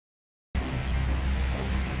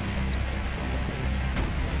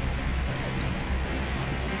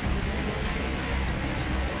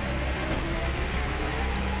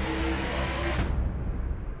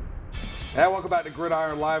And welcome back to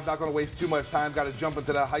Gridiron Live. Not going to waste too much time. Got to jump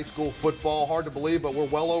into that high school football. Hard to believe, but we're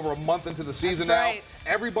well over a month into the season now.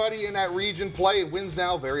 Everybody in that region play. Wins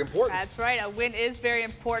now, very important. That's right. A win is very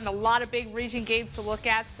important. A lot of big region games to look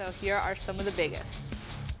at, so here are some of the biggest.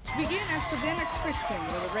 Begin at Savannah Christian,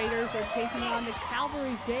 where the Raiders are taking on the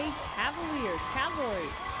Calvary Day Cavaliers. Cavalry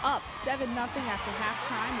up 7-0 after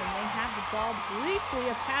halftime, and they have the ball briefly.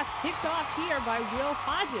 A pass picked off here by Will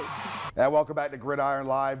Hodges. And welcome back to Gridiron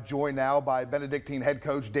Live. Joined now by Benedictine head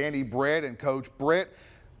coach Danny Britt and Coach Britt.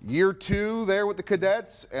 Year 2 there with the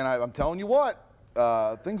Cadets, and I'm telling you what,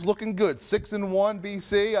 things looking good. 6-1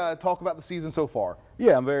 BC. Talk about the season so far.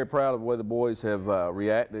 Yeah, I'm very proud of the way the boys have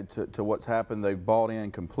reacted to what's happened. They've bought in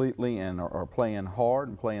completely and are playing hard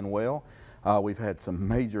and playing well. We've had some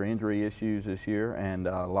major injury issues this year, and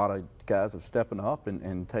a lot of guys have stepping up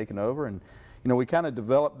and taken over. And you know, we kind of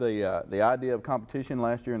developed the idea of competition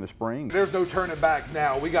last year in the spring. There's no turning back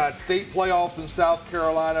now. We got state playoffs in South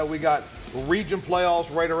Carolina. We got region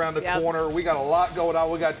playoffs right around the corner. We got a lot going on.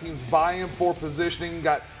 We got teams vying for positioning.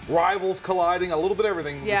 Got rivals colliding. A little bit of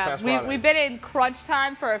everything. This past Friday. We've been in crunch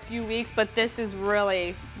time for a few weeks, but this is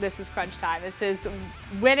crunch time. This is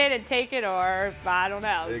win it and take it, or I don't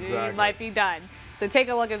know. Exactly. You might be done. So take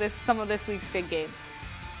a look at some of this week's big games.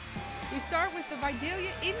 We start with the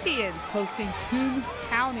Vidalia Indians hosting Toombs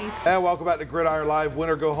County. And welcome back to Gridiron Live.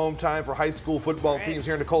 Winner go home time for high school football teams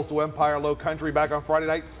here in the Coastal Empire Low Country. Back on Friday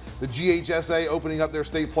night, the GHSA opening up their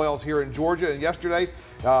state playoffs here in Georgia. And yesterday,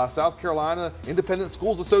 South Carolina Independent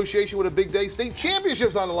Schools Association with a big day. State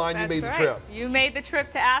championships on the line. That's you made the trip. You made the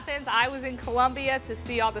trip to Athens. I was in Columbia to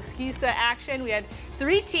see all the SCISA action. We had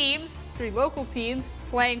 3 local teams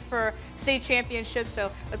playing for state championships.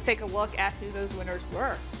 So let's take a look at who those winners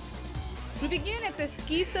were. We begin at the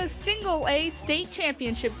SCISA Single A State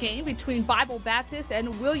Championship game between Bible Baptist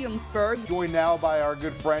and Williamsburg. Joined now by our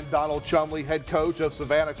good friend Donald Chumley, head coach of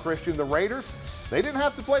Savannah Christian. The Raiders, they didn't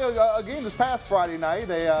have to play a game this past Friday night.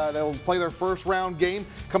 They'll play their first round game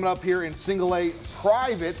coming up here in Single A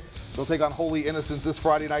Private. They'll take on Holy Innocents this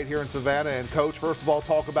Friday night here in Savannah. And Coach, first of all,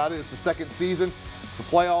 talk about it. It's the second season. It's the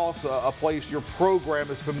playoffs, a place your program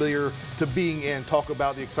is familiar to being in. Talk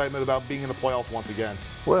about the excitement about being in the playoffs once again.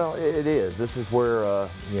 Well, it is. This is where,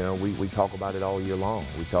 you know, we talk about it all year long.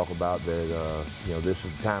 We talk about that, you know, this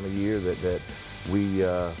is the time of year that we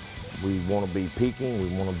want to be peaking. We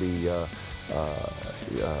want to be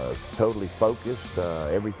totally focused.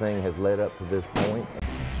 Everything has led up to this point,